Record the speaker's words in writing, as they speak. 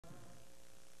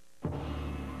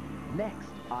Next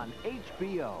on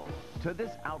HBO. To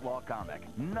this outlaw comic,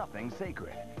 nothing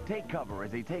sacred. Take cover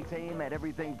as he takes aim at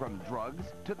everything from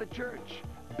drugs to the church.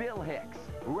 Bill Hicks,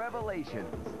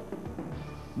 Revelations.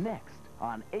 Next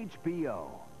on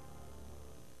HBO.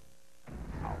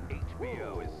 Now,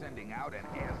 HBO is sending out an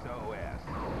SOS.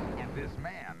 And this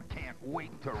man can't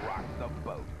wait to rock the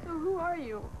boat. So who are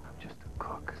you? I'm just a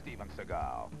cook. Steven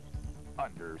Seagal,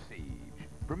 Under Siege.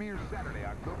 Premieres Saturday,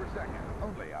 October 2nd,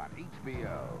 only on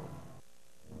HBO.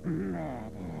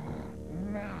 Murder,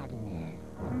 madness,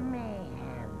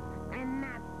 mayhem, and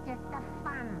that's just the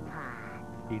fun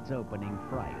part. It's opening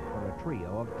fright for a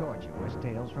trio of tortuous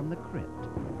tales from the Crypt.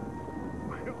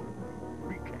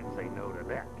 We can't say no to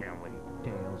that, can we?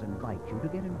 Tales invite you to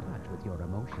get in touch with your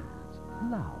emotions.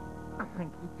 Love. I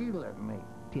think you do love me.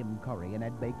 Tim Curry and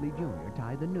Ed Begley Jr.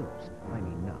 tie the noose. I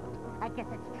mean not. I guess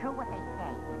it's true what they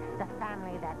say. The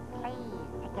family that plays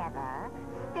together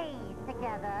stays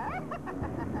together.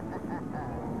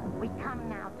 We come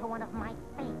now to one of my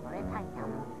favorite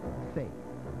items. Faith.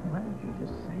 Why don't you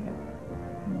just say it?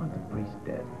 I want the priest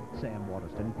dead. Sam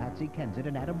Waterston, Patsy Kensit,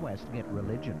 and Adam West get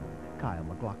religion. Kyle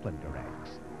MacLachlan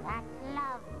directs. That's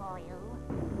love for you.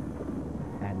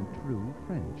 And true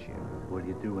friendship. What do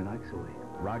you do when Ike's away?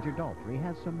 Roger Daltrey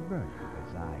has some burning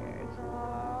desires.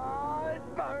 Oh,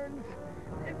 it burns!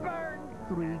 It burns!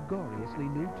 3 gloriously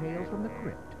new tales from the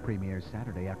Crypt. Premieres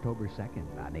Saturday, October 2nd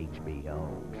on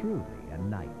HBO. Truly a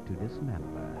night to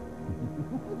dismember.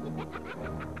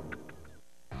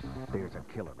 There's a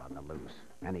killer on the loose,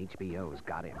 and HBO's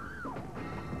got him.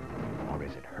 Or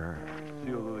is it her?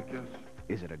 Seal of the kiss.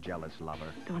 Is it a jealous lover?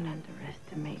 Don't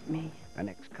underestimate me. An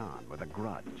ex-con with a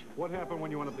grudge? What happened when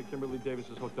you went up to Kimberly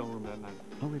Davis's hotel room that night?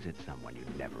 Or is it someone you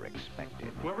never expected?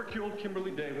 Whoever killed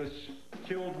Kimberly Davis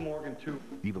killed Morgan, too.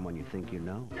 Even when you think you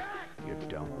know, you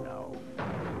don't know.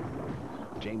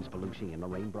 James Belushi and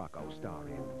Lorraine Bracco star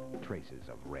in Traces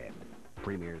of Red.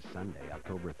 Premieres Sunday,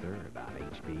 October 3rd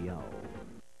on HBO.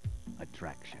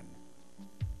 Attraction.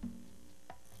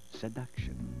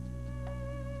 Seduction.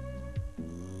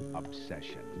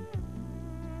 Obsession.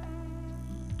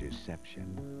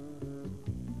 Deception.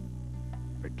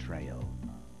 Betrayal.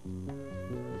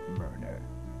 Murder.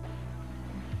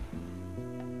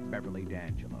 Beverly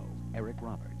D'Angelo, Eric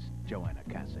Roberts, Joanna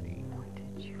Cassidy. What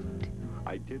did you do?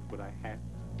 I did what I had.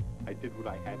 I did what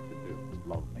I had to do.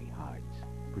 Lonely Hearts.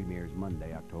 Premieres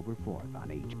Monday, October 4th on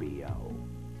HBO.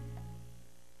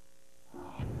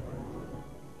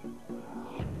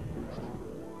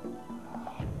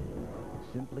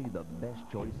 Simply the best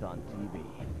choice on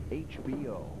TV.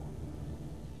 HBO.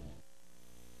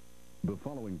 The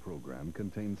following program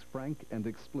contains frank and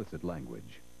explicit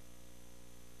language.